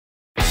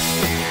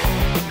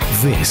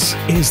This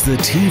is the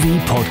TV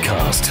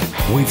Podcast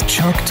with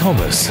Chuck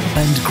Thomas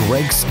and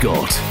Greg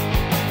Scott.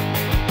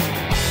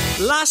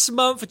 Last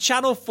month,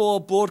 Channel 4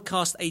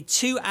 broadcast a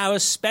 2-hour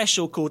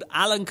special called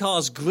Alan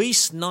Carr's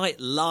Grease Night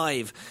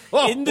Live.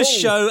 In the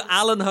show,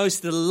 Alan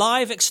hosted a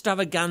live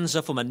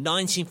extravaganza from a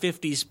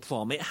 1950s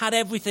prom. It had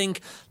everything: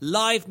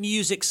 live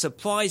music,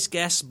 surprise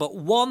guests, but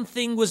one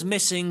thing was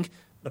missing: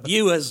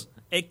 viewers.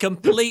 It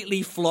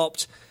completely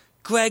flopped.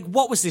 Greg,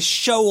 what was this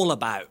show all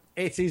about?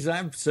 It is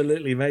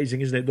absolutely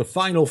amazing, isn't it? The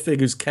final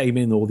figures came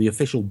in, or the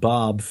official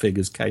Barb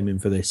figures came in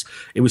for this.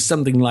 It was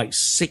something like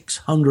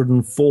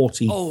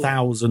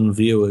 640,000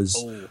 viewers.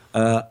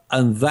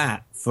 And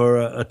that, for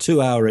a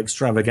 2-hour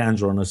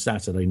extravaganza on a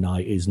Saturday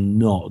night, is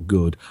not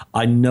good.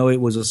 I know it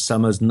was a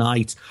summer's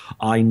night.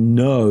 I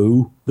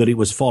know that it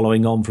was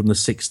following on from the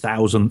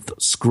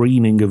 6,000th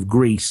screening of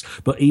Grease,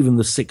 but even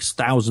the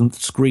 6,000th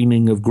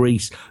screening of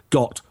Grease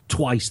got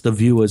twice the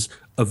viewers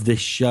of this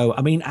show.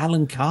 I mean,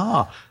 Alan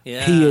Carr,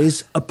 he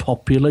is a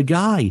popular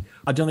guy.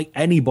 I don't think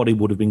anybody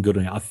would have been good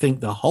on it. I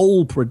think the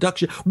whole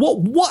production...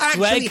 What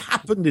actually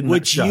happened in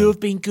that show? Would you have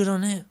been good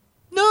on it?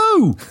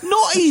 No,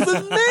 not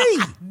even me.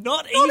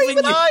 Not even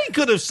you. I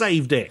could have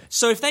saved it.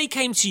 So if they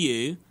came to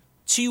you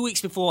 2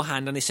 weeks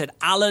beforehand and they said,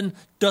 Alan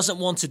doesn't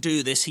want to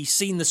do this, he's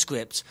seen the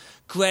script,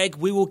 Greg,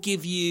 we will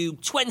give you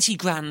 20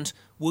 grand,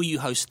 will you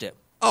host it?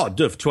 Oh, I'd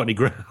do it for 20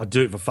 grand. I'd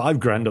do it for 5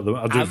 grand at the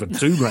moment. I'd do it for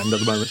 2 grand at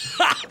the moment.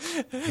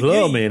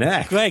 Blow me an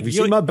heck. Greg, have you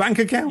seen my bank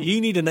account? You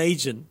need an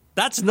agent.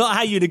 That's not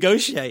how you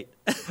negotiate.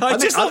 I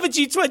just offered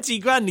you 20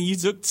 grand and you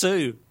took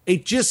 2.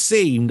 It just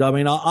seemed, I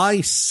mean,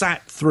 I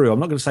sat through, I'm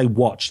not going to say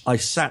watched, I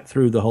sat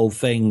through the whole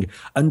thing,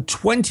 and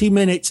 20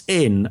 minutes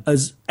in,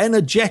 as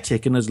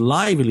energetic and as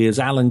lively as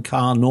Alan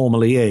Carr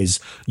normally is,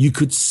 you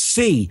could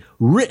see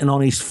written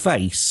on his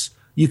face,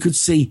 you could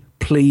see,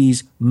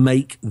 please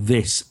make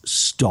this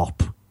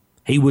stop.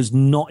 He was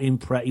not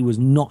impressed. He was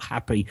not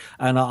happy.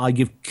 And I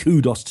give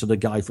kudos to the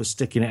guy for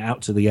sticking it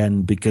out to the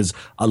end, because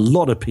a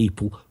lot of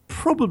people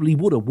probably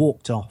would have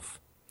walked off.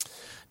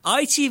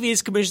 ITV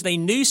has commissioned a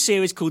new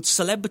series called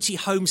Celebrity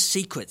Home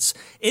Secrets.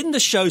 In the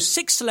show,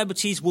 6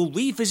 celebrities will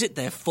revisit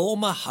their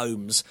former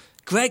homes.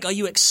 Greg, are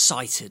you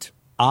excited?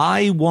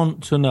 I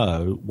want to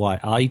know why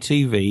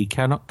ITV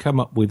cannot come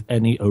up with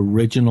any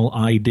original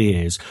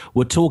ideas.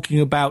 We're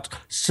talking about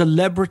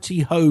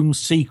Celebrity Home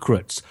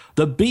Secrets.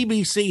 The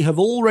BBC have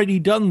already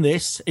done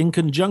this in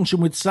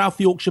conjunction with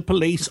South Yorkshire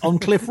Police on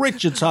Cliff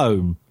Richard's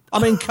home. I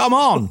mean, come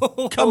on.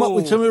 Come up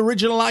with some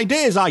original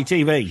ideas,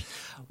 ITV.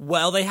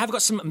 Well, they have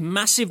got some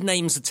massive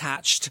names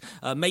attached.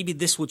 Maybe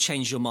this will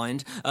change your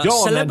mind. On,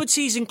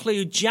 celebrities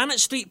include Janet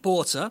Street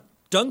Porter,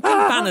 Duncan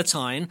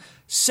Bannatyne,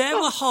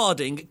 Sarah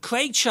Harding,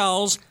 Craig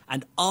Charles,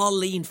 and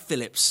Arlene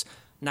Phillips.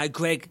 Now,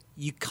 Greg,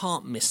 you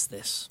can't miss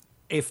this.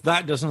 If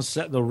that doesn't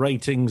set the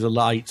ratings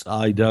alight,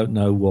 I don't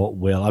know what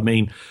will. I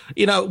mean,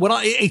 you know,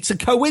 it's a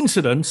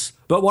coincidence,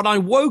 but when I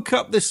woke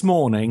up this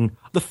morning,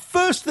 the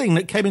first thing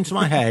that came into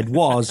my head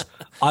was,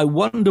 I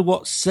wonder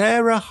what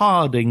Sarah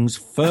Harding's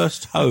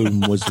first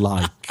home was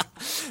like.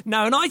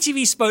 Now, an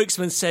ITV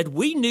spokesman said,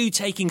 we knew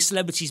taking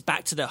celebrities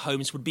back to their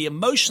homes would be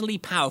emotionally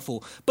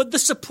powerful, but the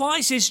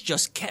surprises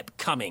just kept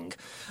coming.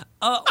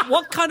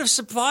 What kind of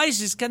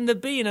surprises can there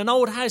be in an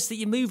old house that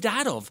you moved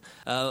out of?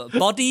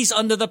 Bodies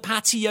under the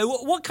patio?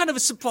 What kind of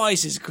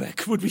surprises,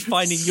 Greg, would we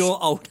find in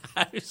your old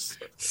house?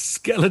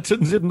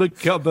 Skeletons in the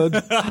cupboard.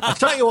 I'll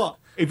tell you what.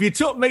 If you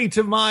took me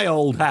to my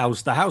old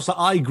house, the house that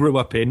I grew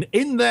up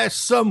in there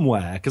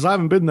somewhere, because I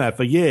haven't been there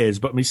for years,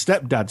 but my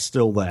stepdad's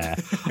still there,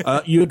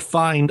 you'd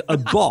find a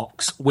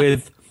box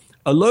with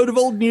a load of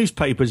old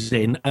newspapers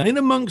in, and in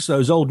amongst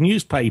those old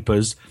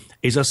newspapers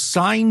is a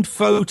signed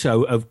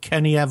photo of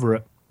Kenny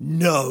Everett.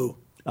 No.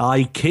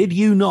 I kid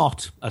you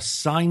not, a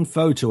signed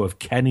photo of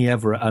Kenny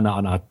Everett, and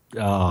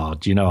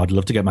do you know, I'd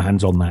love to get my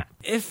hands on that.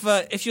 If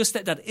your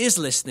stepdad is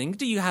listening,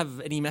 do you have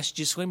any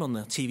messages for him on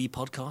the TV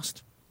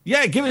podcast?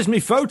 Yeah, give us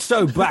me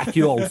photo back,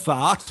 you old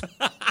fart.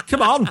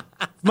 Come on,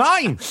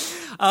 mine.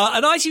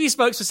 An ITV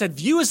spokesman said,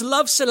 viewers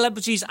love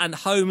celebrities and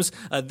homes.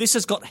 This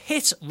has got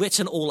hit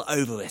written all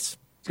over it.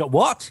 It's got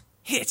what?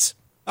 Hit.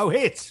 Oh,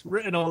 hit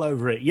written all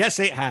over it. Yes,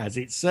 it has.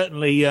 It's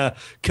certainly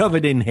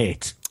covered in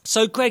hit.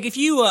 So, Greg, if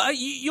you were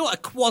you're a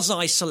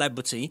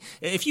quasi-celebrity,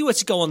 if you were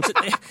to go on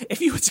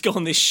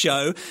this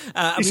show,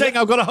 you're saying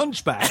I've got a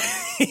hunchback.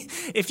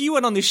 If you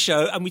went on this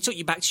show and we took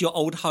you back to your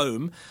old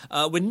home,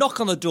 we'd knock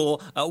on the door.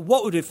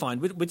 What would we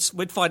find?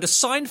 We'd find a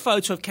signed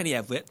photo of Kenny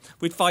Everett.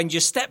 We'd find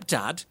your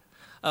stepdad.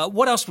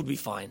 What else would we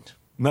find?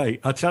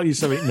 Mate, I'll tell you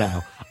something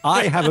now.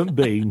 I haven't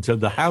been to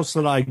the house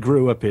that I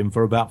grew up in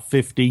for about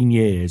 15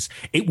 years.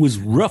 It was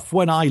rough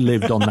when I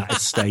lived on that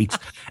estate.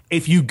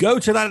 If you go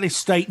to that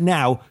estate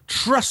now,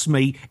 trust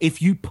me,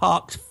 if you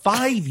parked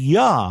 5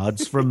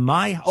 yards from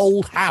my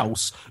old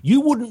house,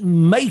 you wouldn't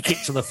make it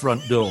to the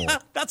front door.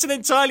 That's an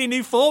entirely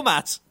new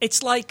format.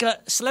 It's like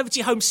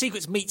Celebrity Home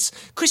Secrets meets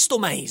Crystal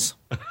Maze.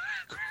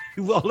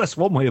 Well, that's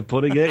one way of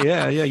putting it.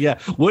 Yeah.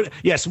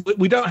 Yes,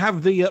 we don't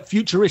have the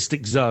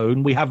futuristic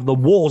zone. We have the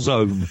war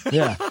zone.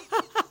 Yeah.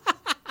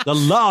 The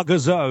Lager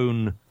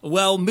Zone.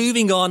 Well,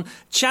 moving on,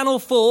 Channel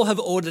 4 have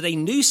ordered a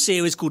new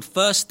series called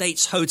First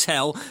Dates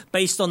Hotel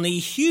based on the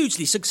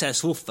hugely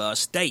successful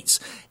First Dates.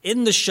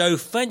 In the show,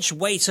 French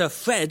waiter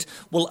Fred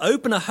will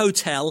open a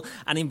hotel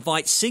and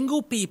invite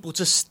single people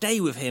to stay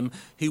with him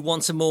who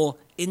want a more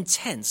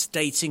intense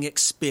dating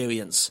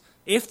experience.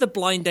 If the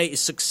blind date is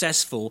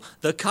successful,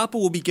 the couple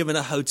will be given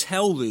a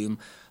hotel room.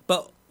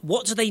 But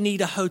what do they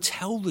need a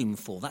hotel room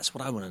for? That's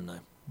what I want to know.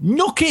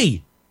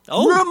 Nookie!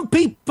 Oh.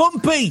 Rumpy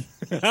Pumpy!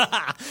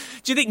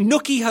 Do you think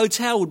Nookie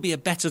Hotel would be a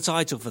better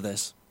title for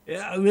this?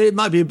 Yeah, it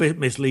might be a bit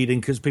misleading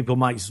because people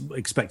might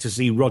expect to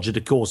see Roger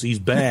de Courcy's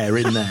bear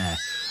in there.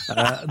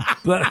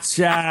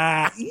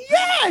 Yeah.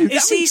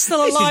 Is he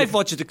still alive,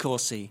 Roger de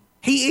Courcy?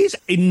 He is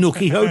in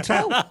Nookie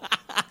Hotel.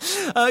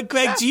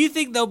 Greg, do you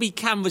think there'll be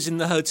cameras in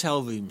the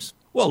hotel rooms?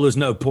 Well, there's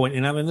no point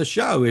in having the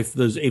show if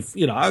there's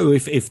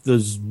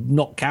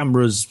not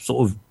cameras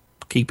sort of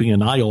keeping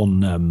an eye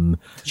on,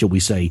 shall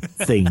we say,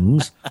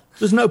 things.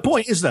 There's no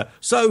point, is there?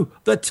 So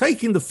they're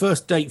taking the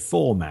First Date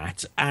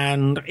format,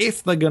 and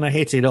if they're going to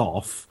hit it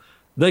off,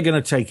 they're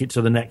going to take it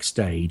to the next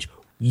stage.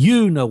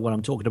 You know what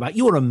I'm talking about.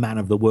 You're a man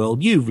of the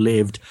world. You've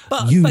lived.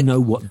 But know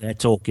what they're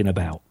talking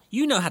about.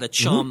 You know how to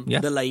charm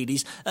the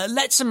ladies.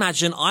 Let's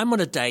imagine I'm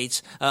on a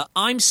date.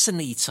 I'm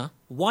Sunita.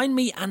 Wine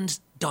me and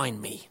dine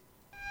me.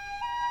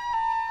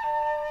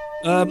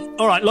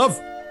 All right, love.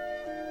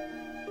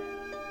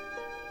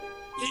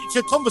 It's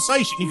a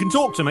conversation. You can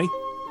talk to me.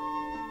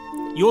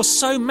 You're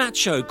so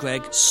macho,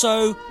 Greg.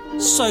 So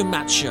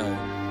macho.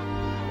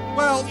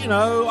 Well, you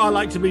know, I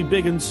like to be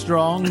big and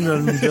strong, and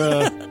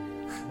I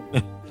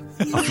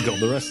forgot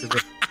the rest of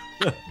it.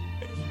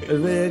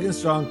 Big and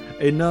strong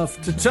enough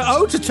to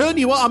to turn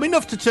you on. I'm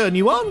enough to turn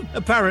you on,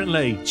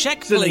 apparently.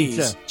 Check,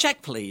 please.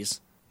 Check,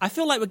 please. I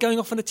feel like we're going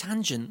off on a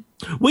tangent.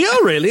 We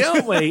are really,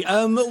 aren't we?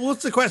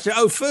 What's the question?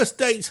 Oh, First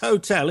Dates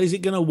Hotel. Is it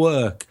going to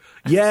work?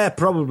 Yeah,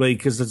 probably,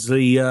 because there's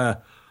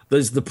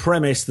the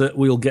premise that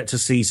we'll get to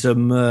see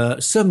some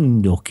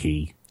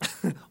nookie.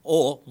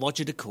 Or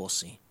Roger de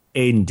Courcy.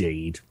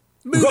 Indeed.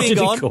 Moving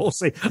Roger on. de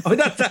Courcy. I mean,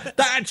 that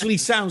actually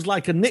sounds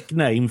like a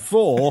nickname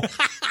for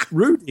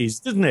Rudy's,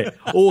 doesn't it?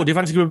 Or do you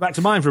fancy going back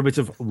to mine for a bit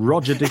of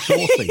Roger de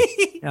Courcy?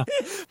 Yeah.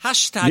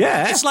 Hashtag.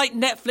 Yeah. It's like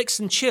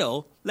Netflix and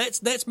chill.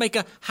 Let's make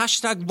a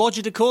hashtag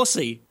Roger de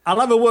Courcy. I'll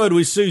have a word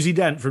with Susie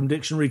Dent from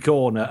Dictionary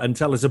Corner and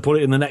tell her to put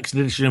it in the next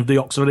edition of the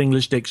Oxford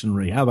English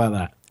Dictionary. How about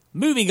that?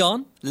 Moving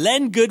on,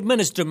 Len Goodman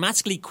has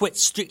dramatically quit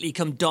Strictly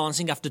Come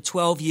Dancing after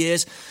 12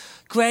 years.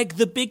 Greg,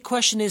 the big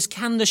question is,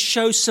 can the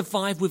show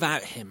survive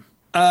without him?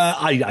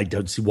 I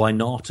don't see why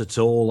not at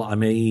all. I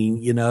mean,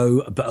 you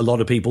know, but a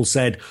lot of people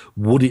said,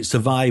 would it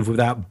survive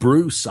without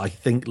Bruce? I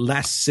think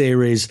last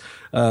series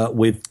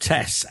with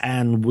Tess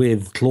and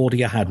with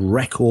Claudia had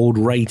record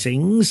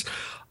ratings.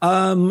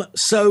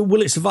 So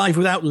will it survive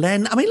without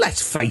Len? I mean,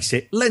 let's face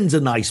it, Len's a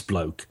nice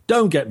bloke.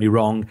 Don't get me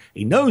wrong.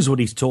 He knows what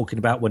he's talking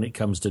about when it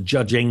comes to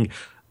judging.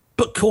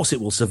 But of course it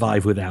will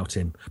survive without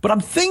him. But I'm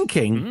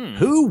thinking,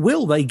 who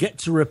will they get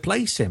to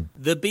replace him?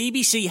 The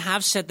BBC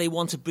have said they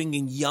want to bring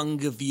in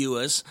younger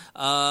viewers.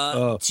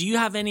 Do you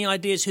have any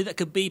ideas who that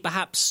could be?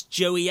 Perhaps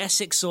Joey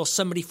Essex or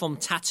somebody from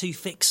Tattoo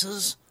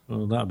Fixers?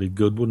 Oh, that'd be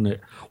good, wouldn't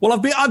it? Well,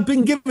 I've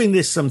been giving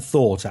this some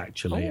thought,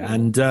 actually. Oh.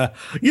 And,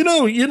 you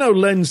know,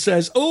 Len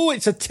says,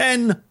 it's a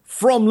 10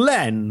 from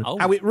Len,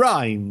 how it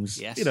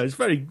rhymes. Yes. You know, it's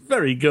very,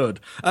 very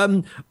good.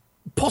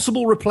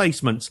 Possible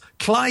replacements.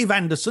 Clive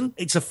Anderson,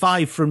 it's a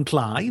 5 from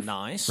Clive.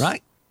 Nice.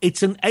 Right?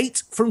 It's an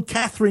 8 from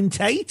Catherine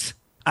Tate.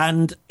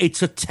 And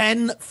it's a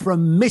 10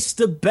 from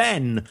Mr.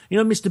 Ben. You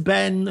know Mr.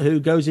 Ben, who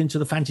goes into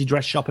the fancy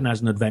dress shop and has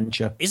an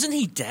adventure? Isn't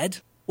he dead?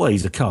 Well,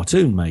 he's a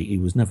cartoon, mate. He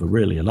was never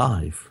really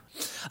alive.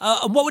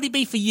 And what would it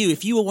be for you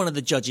if you were one of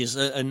the judges?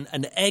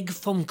 An egg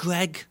from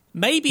Greg?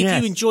 Maybe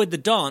if you enjoyed the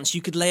dance,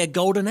 you could lay a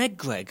golden egg,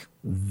 Greg.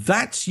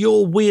 That's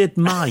your weird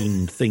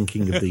mind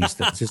thinking of these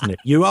things, isn't it?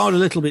 You are a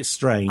little bit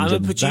strange. I'm a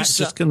producer. That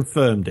just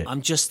confirmed it.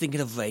 I'm just thinking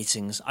of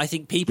ratings. I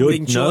think people would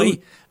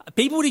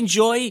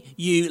enjoy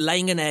you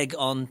laying an egg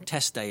on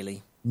Tess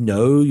Daly.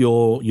 No,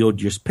 you're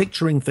just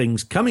picturing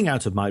things coming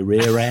out of my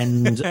rear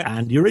end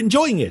and you're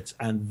enjoying it.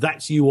 And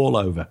that's you all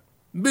over.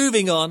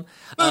 Moving on.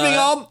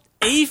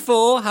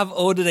 E4 have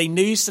ordered a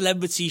new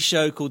celebrity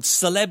show called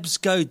Celebs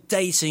Go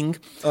Dating.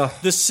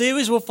 The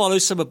series will follow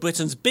some of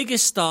Britain's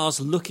biggest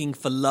stars looking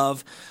for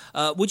love.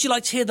 Would you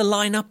like to hear the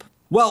lineup?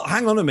 Well,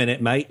 hang on a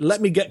minute, mate.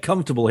 Let me get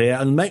comfortable here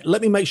and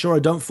let me make sure I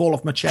don't fall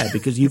off my chair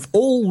because you've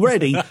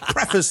already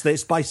prefaced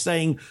this by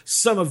saying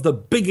some of the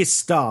biggest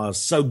stars.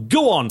 So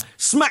go on,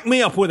 smack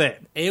me up with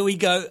it. Here we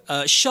go.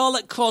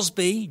 Charlotte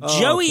Crosby,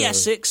 Joey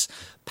Essex,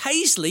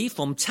 Paisley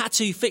from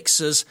Tattoo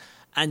Fixers,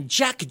 and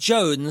Jack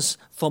Jones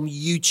from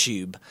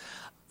YouTube.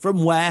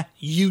 From where?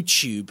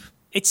 YouTube.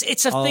 It's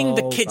a thing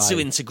the kids are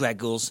into,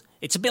 Greggles.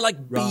 It's a bit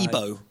like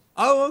Bebo.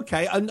 Oh,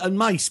 okay. And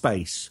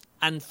MySpace.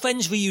 And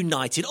Friends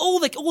Reunited. All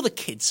the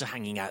kids are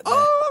hanging out there.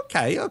 Oh,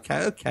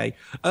 okay.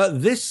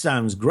 This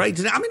sounds great.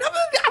 I mean,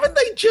 haven't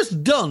they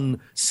just done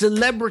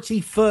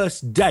Celebrity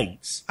First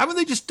Dates? Haven't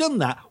they just done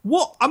that?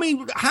 What? I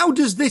mean, how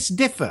does this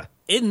differ?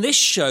 In this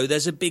show,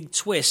 there's a big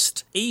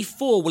twist.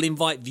 E4 will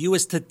invite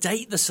viewers to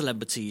date the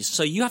celebrities.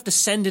 So you have to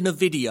send in a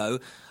video,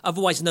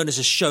 otherwise known as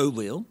a show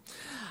reel.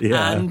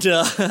 Yeah.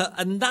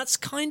 And that's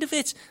kind of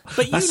it.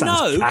 But That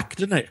sounds packed,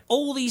 doesn't it?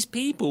 all these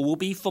people will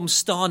be from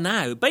Star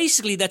Now.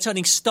 Basically, they're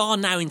turning Star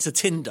Now into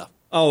Tinder.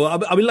 Oh,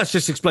 I mean, let's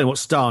just explain what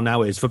Star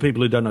Now is for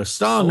people who don't know.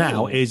 Star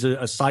Now is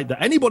a site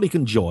that anybody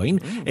can join.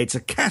 It's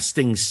a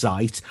casting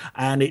site,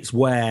 and it's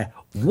where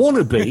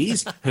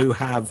wannabes who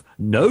have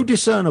no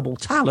discernible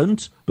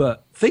talent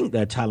but think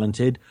they're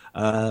talented,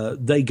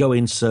 they go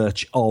in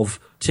search of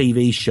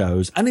TV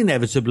shows and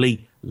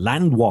inevitably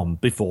land one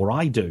before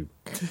I do.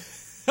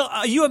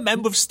 Are you a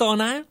member of Star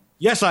Now?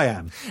 Yes, I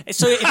am.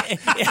 So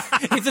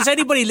if there's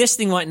anybody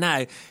listening right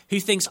now who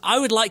thinks, I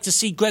would like to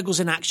see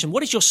Greggles in action,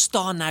 what is your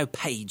Star Now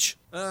page?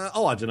 I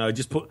don't know.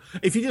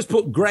 If you just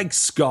put Greg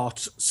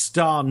Scott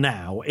Star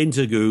Now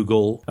into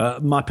Google,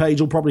 my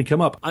page will probably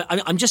come up.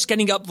 I'm just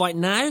getting up right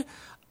now.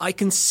 I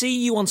can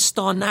see you on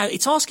Star Now.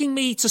 It's asking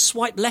me to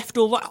swipe left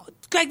or right.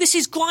 Greg, this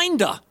is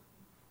Grindr.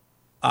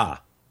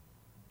 Ah.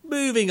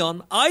 Moving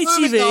on.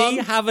 ITV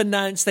have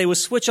announced they will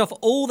switch off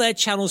all their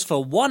channels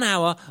for 1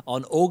 hour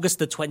on August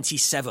the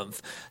 27th.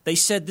 They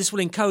said this will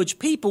encourage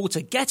people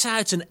to get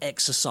out and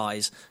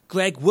exercise.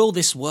 Greg, will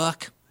this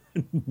work?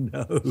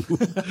 No,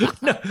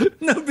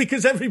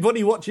 because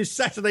everybody watches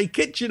Saturday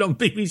Kitchen on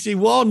BBC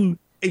One.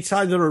 It's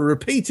either a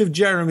repeat of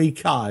Jeremy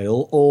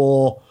Kyle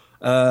or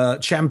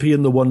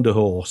Champion the Wonder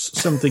Horse,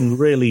 something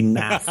really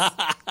naff.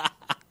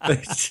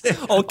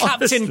 Or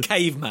Captain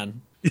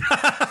Caveman.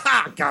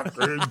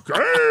 Captain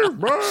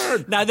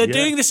Caveman. Now, they're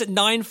doing this at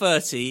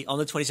 9:30 on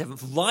the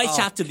 27th, right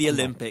after the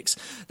Olympics.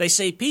 They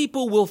say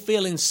people will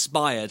feel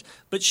inspired,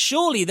 but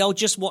surely they'll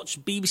just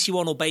watch BBC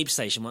One or Babe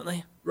Station, won't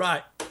they?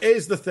 Right,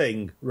 here's the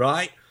thing,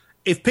 right?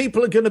 If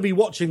people are going to be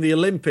watching the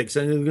Olympics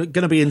and are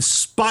going to be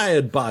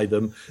inspired by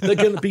them, they're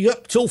going to be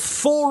up till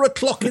 4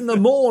 o'clock in the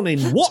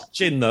morning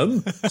watching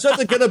them, so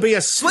they're going to be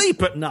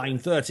asleep at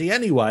 9:30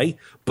 anyway.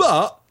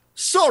 But,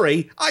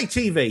 sorry,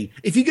 ITV,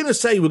 if you're going to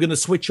say we're going to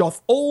switch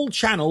off all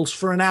channels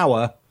for an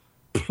hour,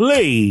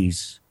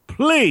 please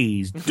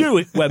do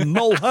it when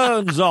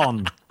Mulhern's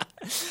on.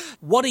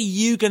 What are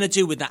you going to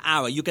do with that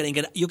hour? You're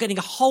getting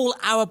a whole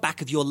hour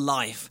back of your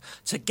life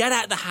to get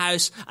out of the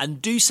house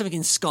and do something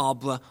in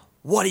Scarborough.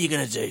 What are you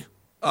going to do?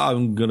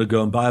 I'm going to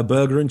go and buy a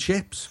burger and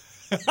chips.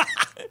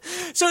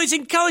 So it's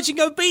encouraging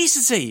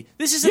obesity.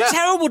 This is a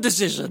terrible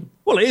decision.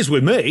 Well, it is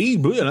with me,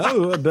 but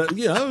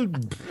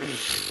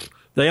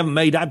they haven't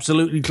made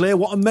absolutely clear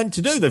what I'm meant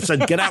to do. They've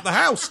said, get out the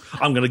house.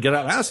 I'm going to get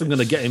out the house. I'm going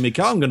to get in my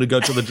car. I'm going to go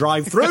to the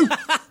drive-thru.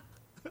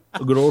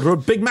 I'm going to order a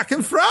Big Mac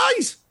and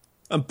fries.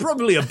 And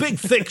probably a big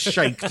thick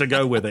shake to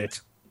go with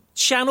it.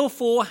 Channel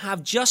 4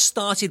 have just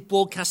started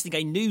broadcasting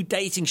a new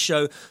dating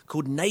show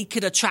called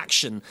Naked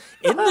Attraction.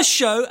 In the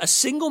show, a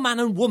single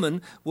man and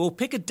woman will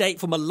pick a date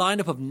from a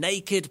lineup of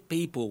naked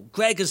people.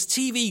 Greg, has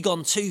TV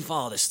gone too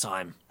far this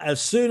time?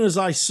 As soon as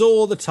I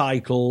saw the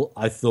title,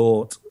 I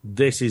thought,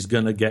 this is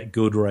going to get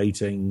good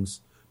ratings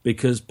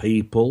because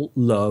people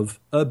love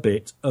a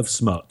bit of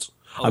smut.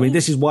 I mean,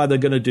 this is why they're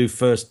going to do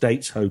First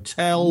Dates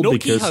Hotel.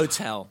 Nookie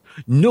Hotel.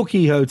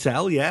 Nookie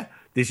Hotel, yeah.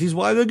 This is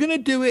why they're going to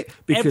do it.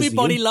 Because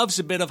everybody loves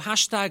a bit of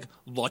hashtag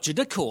Roger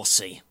de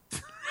Courcy.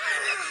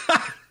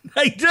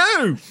 They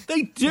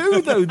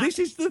do, though. This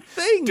is the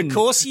thing. De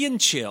Courcy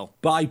and chill.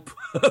 By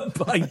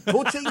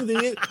putting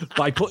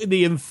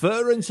the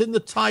inference in the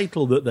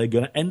title that they're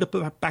going to end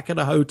up back at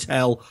a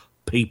hotel,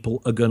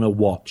 people are going to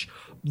watch.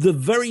 The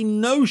very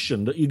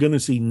notion that you're going to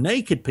see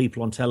naked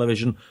people on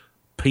television,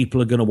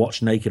 people are going to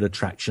watch Naked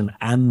Attraction,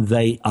 and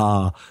they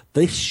are.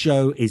 This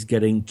show is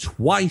getting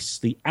twice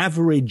the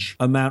average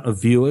amount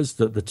of viewers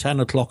that the 10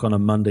 o'clock on a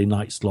Monday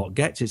night slot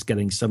gets. It's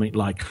getting something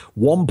like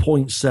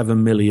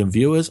 1.7 million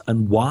viewers.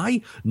 And why?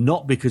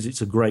 Not because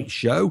it's a great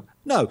show.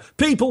 No,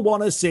 people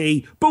want to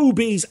see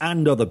boobies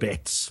and other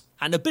bits.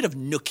 And a bit of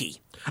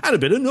nookie. And a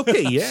bit of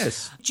nookie,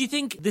 yes. Do you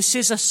think this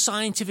is a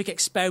scientific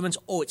experiment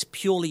or it's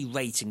purely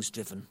ratings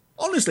driven?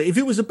 Honestly, if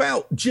it was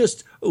about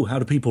just, how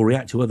do people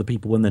react to other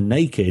people when they're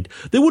naked,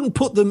 they wouldn't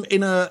put them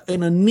in a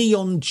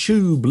neon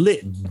tube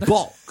lit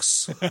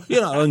box,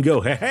 and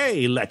go,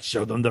 hey, let's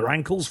show them their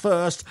ankles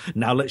first.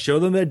 Now let's show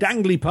them their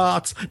dangly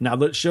parts. Now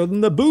let's show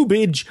them the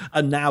boobage.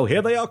 And now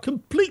here they are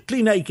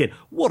completely naked.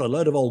 What a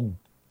load of old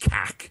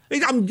cack.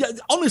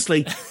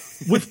 Honestly,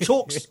 with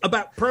talks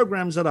about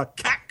programmes that are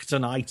cack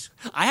tonight.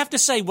 I have to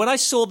say, when I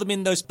saw them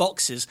in those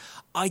boxes,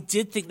 I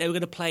did think they were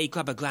going to play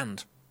Grab a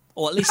Grand.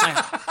 Or at least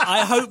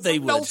I hope they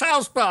would. Noel's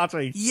house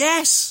party.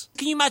 Yes.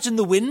 Can you imagine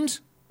the wind?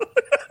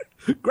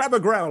 Grab a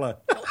growler.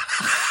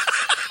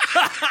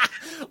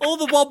 All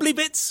the wobbly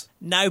bits.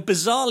 Now,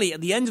 bizarrely,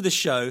 at the end of the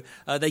show,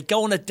 they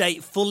go on a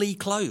date fully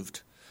clothed.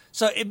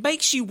 So it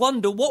makes you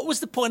wonder, what was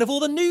the point of all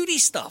the nudie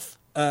stuff?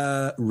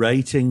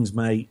 Ratings,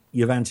 mate.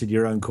 You've answered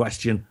your own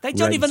question. They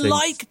don't even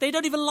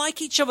like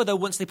each other though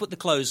once they put the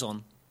clothes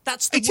on.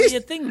 That's the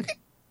weird thing.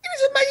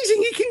 It's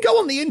amazing. You can go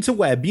on the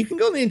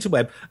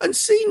interweb. And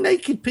see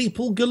naked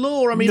people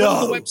galore. I mean,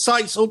 all the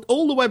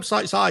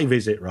websites I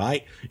visit,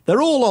 right? They're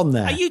all on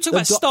there. Are you talking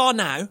about Star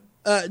Now?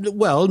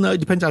 Well, no, it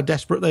depends how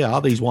desperate they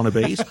are, these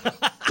wannabes.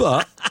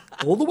 But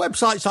all the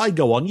websites I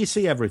go on, you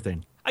see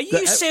everything. Are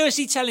you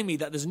seriously telling me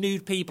that there's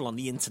nude people on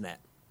the internet?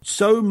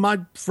 So my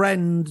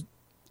friend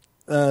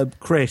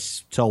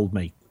Chris told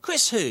me.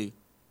 Chris who?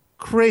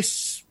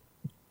 Chris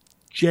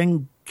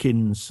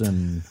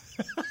Jenkinson.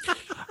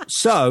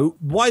 So,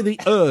 why the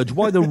urge,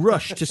 why the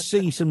rush to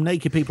see some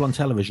naked people on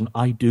television?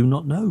 I do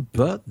not know,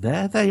 but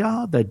there they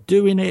are. They're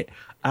doing it,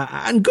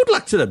 and good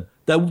luck to them.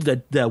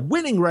 They're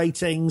winning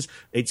ratings.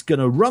 It's going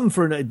to run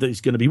it's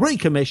going to be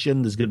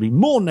recommissioned. There's going to be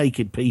more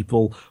naked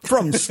people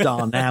from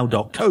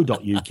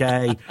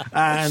starnow.co.uk,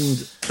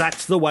 and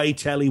that's the way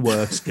telly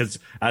works. Because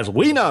as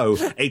we know,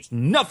 it's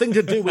nothing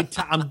to do with.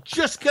 I'm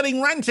just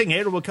getting ranting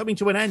here, and we're coming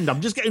to an end.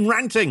 I'm just getting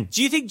ranting.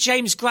 Do you think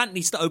James Grant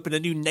needs to open a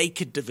new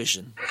naked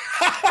division?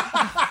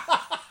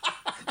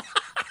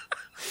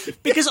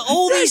 Because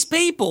all these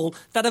people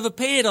that have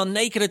appeared on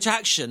Naked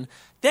Attraction,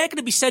 they're going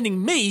to be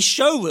sending me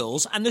show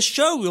reels, and the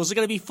show reels are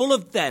going to be full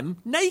of them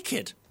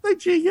naked.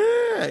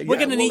 Yeah. We're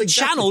going to need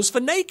channels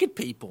for naked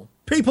people.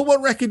 People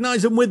won't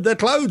recognise them with their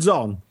clothes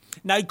on.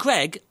 Now,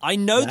 Greg, I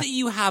know that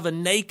you have a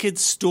naked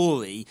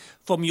story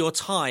from your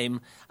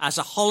time as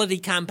a holiday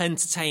camp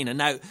entertainer.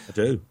 Now, I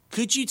do.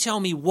 Could you tell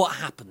me what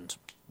happened?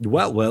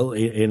 Well,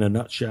 in a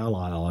nutshell,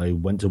 I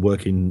went to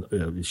work in,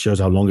 it shows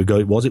how long ago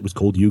it was. It was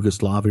called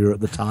Yugoslavia at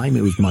the time.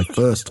 It was my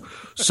first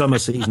summer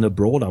season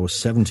abroad. I was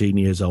 17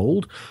 years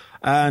old,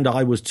 and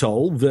I was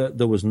told that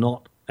there was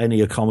not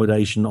any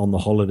accommodation on the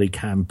holiday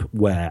camp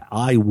where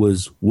I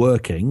was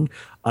working,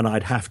 and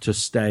I'd have to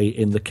stay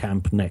in the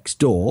camp next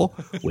door,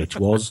 which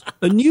was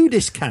a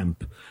nudist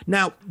camp.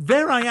 Now,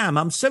 there I am.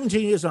 I'm 17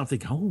 years old. I'm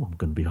thinking, I'm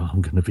going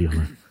to be on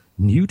a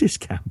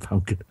nudist camp.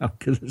 I'm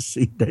going to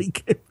see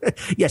naked.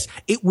 Yes,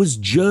 it was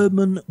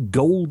German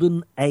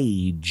Golden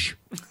Age.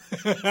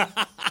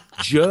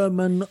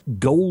 German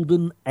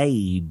Golden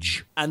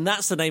Age. And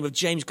that's the name of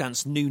James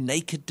Grant's new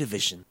naked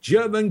division.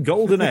 German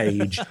Golden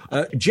Age.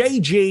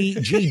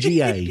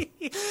 JGGGA.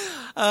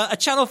 A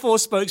Channel 4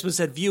 spokesman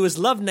said viewers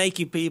love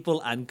naked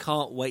people and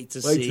can't wait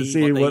to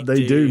see what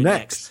they do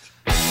next.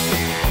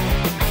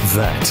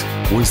 That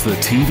was the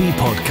TV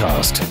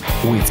podcast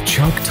with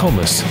Chuck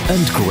Thomas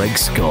and Greg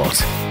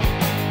Scott.